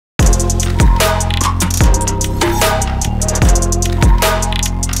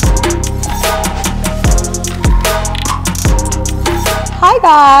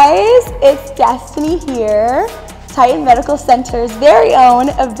guys, it's Destiny here, Titan Medical Center's very own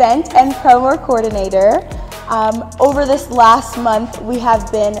event and promo coordinator. Over this last month, we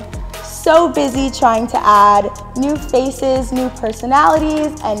have been so busy trying to add new faces, new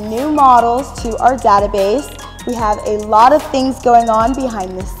personalities, and new models to our database. We have a lot of things going on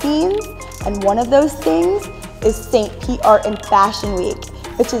behind the scenes, and one of those things is St. Pete Art and Fashion Week,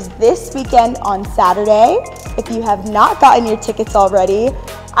 which is this weekend on Saturday. If you have not gotten your tickets already,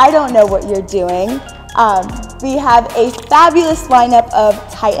 I don't know what you're doing. We have a fabulous lineup of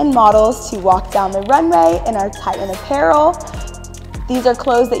Titan models to walk down the runway in our Titan apparel. These are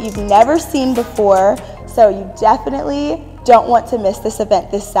clothes that you've never seen before, so you definitely don't want to miss this event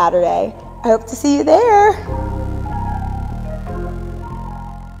this Saturday. I hope to see you there.